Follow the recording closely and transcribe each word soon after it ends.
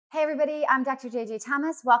Hey everybody, I'm Dr. JJ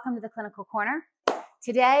Thomas. Welcome to the Clinical Corner.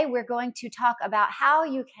 Today we're going to talk about how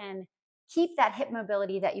you can keep that hip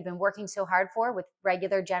mobility that you've been working so hard for with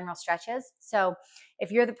regular general stretches. So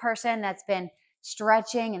if you're the person that's been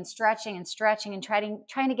stretching and stretching and stretching and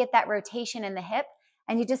trying to get that rotation in the hip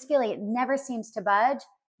and you just feel like it never seems to budge,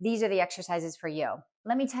 these are the exercises for you.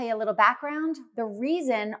 Let me tell you a little background. The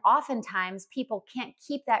reason oftentimes people can't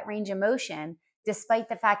keep that range of motion despite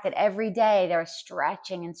the fact that every day they're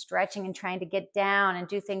stretching and stretching and trying to get down and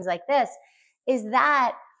do things like this, is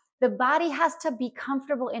that the body has to be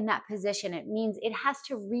comfortable in that position. It means it has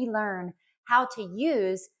to relearn how to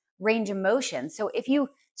use range of motion. So if you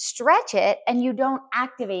stretch it and you don't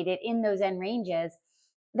activate it in those end ranges,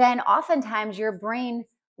 then oftentimes your brain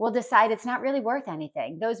will decide it's not really worth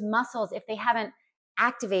anything. Those muscles, if they haven't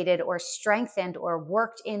activated or strengthened or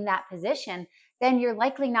worked in that position, then you're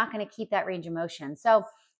likely not going to keep that range of motion. So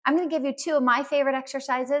I'm going to give you two of my favorite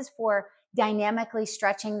exercises for dynamically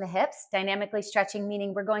stretching the hips. Dynamically stretching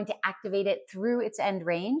meaning we're going to activate it through its end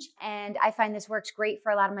range. And I find this works great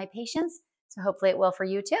for a lot of my patients. So hopefully it will for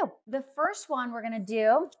you too. The first one we're going to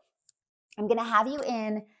do, I'm going to have you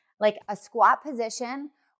in like a squat position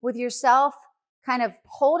with yourself kind of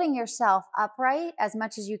holding yourself upright as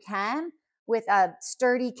much as you can with a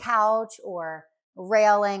sturdy couch or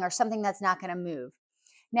railing or something that's not going to move.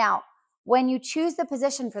 Now, when you choose the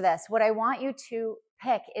position for this, what I want you to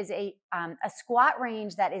pick is a squat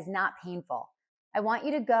range that is not painful. I want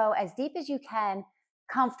you to go as deep as you can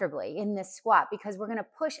comfortably in this squat because we're going to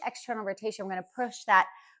push external rotation. We're going to push that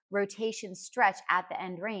rotation stretch at the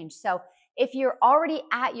end range. So if you're already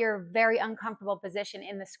at your very uncomfortable position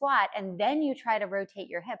in the squat and then you try to rotate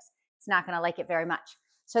your hips, it's not going to like it very much.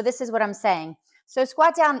 So this is what I'm saying. So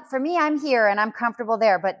squat down. For me, I'm here and I'm comfortable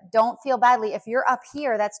there, but don't feel badly. If you're up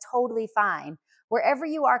here, that's totally fine. Wherever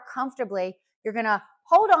you are comfortably, you're going to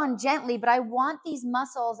hold on gently, but I want these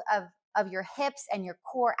muscles of your hips and your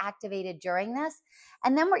core activated during this.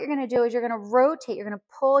 And then what you're going to do is you're going to rotate. You're going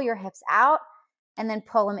to pull your hips out and then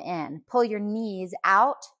pull them in. Pull your knees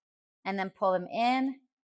out and then pull them in,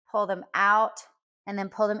 pull them out, and then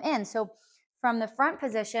pull them in. So from the front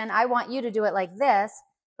position, I want you to do it like this.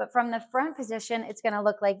 But from the front position, it's going to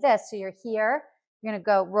look like this. So you're here, you're going to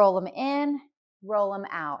go roll them in, roll them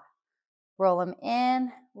out, roll them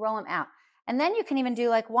in, roll them out. And then you can even do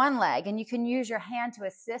like one leg and you can use your hand to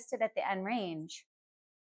assist it at the end range.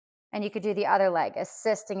 And you could do the other leg,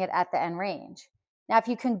 assisting it at the end range. Now, if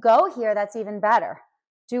you can go here, that's even better.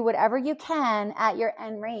 Do whatever you can at your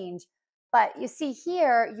end range. But you see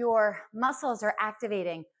here, your muscles are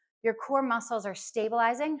activating. Your core muscles are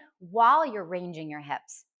stabilizing while you're ranging your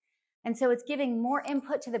hips. And so it's giving more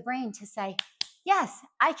input to the brain to say, yes,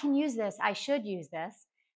 I can use this. I should use this.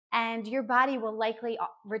 And your body will likely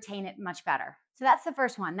retain it much better. So that's the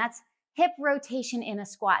first one. That's hip rotation in a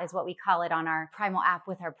squat is what we call it on our Primal app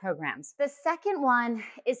with our programs. The second one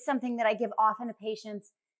is something that I give often to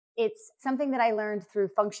patients. It's something that I learned through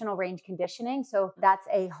functional range conditioning. So that's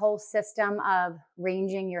a whole system of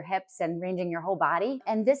ranging your hips and ranging your whole body.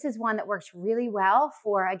 And this is one that works really well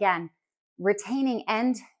for, again, retaining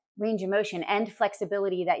end range of motion and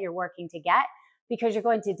flexibility that you're working to get because you're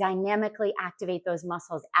going to dynamically activate those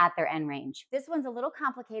muscles at their end range. This one's a little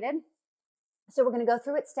complicated. So we're going to go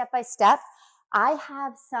through it step by step. I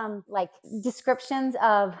have some like descriptions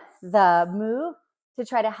of the move to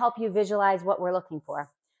try to help you visualize what we're looking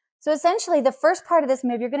for. So essentially the first part of this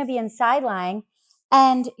move, you're going to be in side lying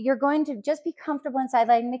and you're going to just be comfortable in side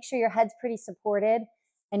lying. Make sure your head's pretty supported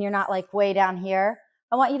and you're not like way down here.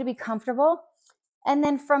 I want you to be comfortable. And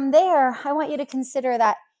then from there, I want you to consider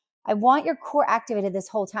that I want your core activated this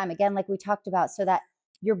whole time, again, like we talked about, so that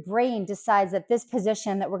your brain decides that this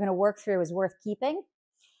position that we're going to work through is worth keeping.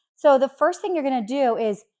 So the first thing you're going to do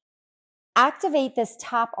is activate this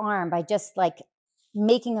top arm by just like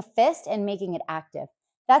making a fist and making it active.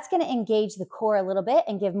 That's going to engage the core a little bit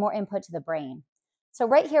and give more input to the brain. So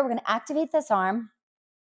right here, we're going to activate this arm.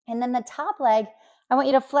 And then the top leg, I want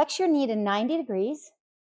you to flex your knee to 90 degrees.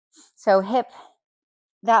 So hip,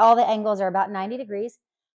 that all the angles are about 90 degrees.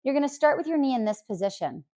 You're going to start with your knee in this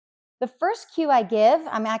position. The first cue I give,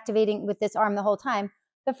 I'm activating with this arm the whole time.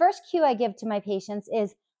 The first cue I give to my patients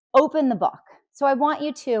is open the book. So I want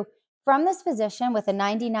you to, from this position with a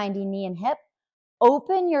 90-90 knee and hip,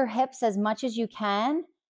 open your hips as much as you can,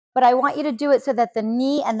 but I want you to do it so that the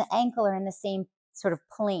knee and the ankle are in the same sort of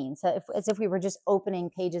plane. So as if we were just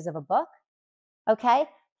opening pages of a book. Okay?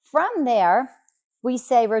 From there, we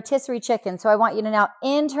say rotisserie chicken. So I want you to now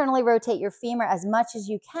internally rotate your femur as much as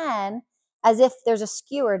you can, as if there's a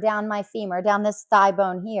skewer down my femur, down this thigh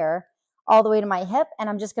bone here. all the way to my hip, and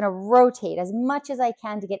I'm just gonna rotate as much as I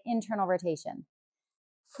can to get internal rotation.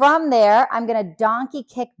 From there, I'm gonna donkey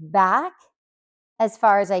kick back as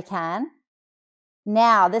far as I can.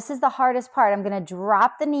 Now, this is the hardest part. I'm gonna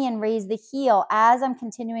drop the knee and raise the heel as I'm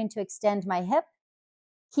continuing to extend my hip.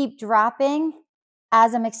 Keep dropping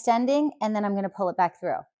as I'm extending, and then I'm gonna pull it back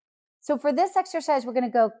through. So for this exercise, we're gonna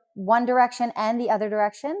go one direction and the other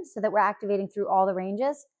direction so that we're activating through all the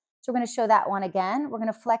ranges. So we're gonna show that one again. We're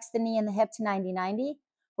gonna flex the knee and the hip to 90-90.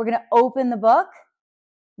 We're gonna open the book,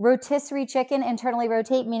 rotisserie chicken, internally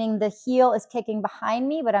rotate, meaning the heel is kicking behind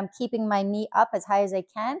me, but I'm keeping my knee up as high as I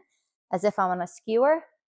can, as if I'm on a skewer.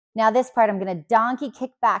 Now this part, I'm gonna donkey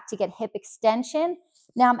kick back to get hip extension.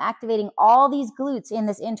 Now I'm activating all these glutes in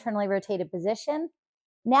this internally rotated position.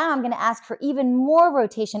 Now I'm gonna ask for even more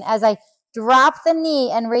rotation as I drop the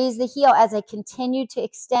knee and raise the heel as I continue to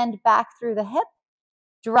extend back through the hip,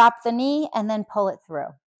 drop the knee, and then pull it through.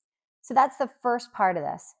 So that's the first part of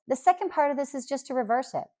this. The second part of this is just to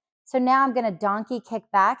reverse it. So now I'm gonna donkey kick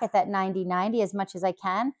back at that 90-90 as much as I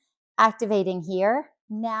can, activating here.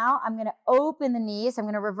 Now I'm gonna open the knees. I'm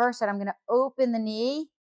gonna reverse it. I'm gonna open the knee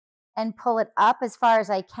and pull it up as far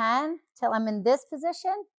as I can till I'm in this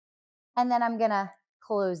position. And then I'm gonna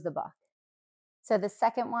close the book. So the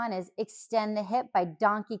second one is extend the hip by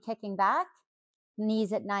donkey kicking back,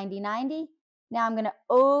 knees at 90-90. Now I'm gonna,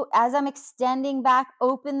 as I'm extending back,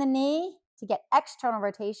 open the knee to get external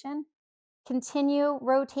rotation, continue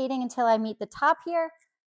rotating until I meet the top here,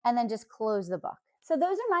 and then just close the book. So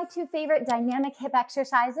those are my two favorite dynamic hip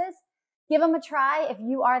exercises. Give them a try if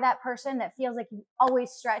you are that person that feels like you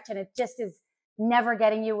always stretch and it just is never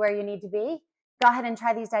getting you where you need to be. Go ahead and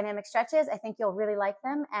try these dynamic stretches. I think you'll really like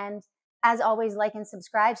them. And as always, like and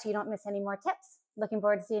subscribe so you don't miss any more tips. Looking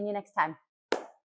forward to seeing you next time.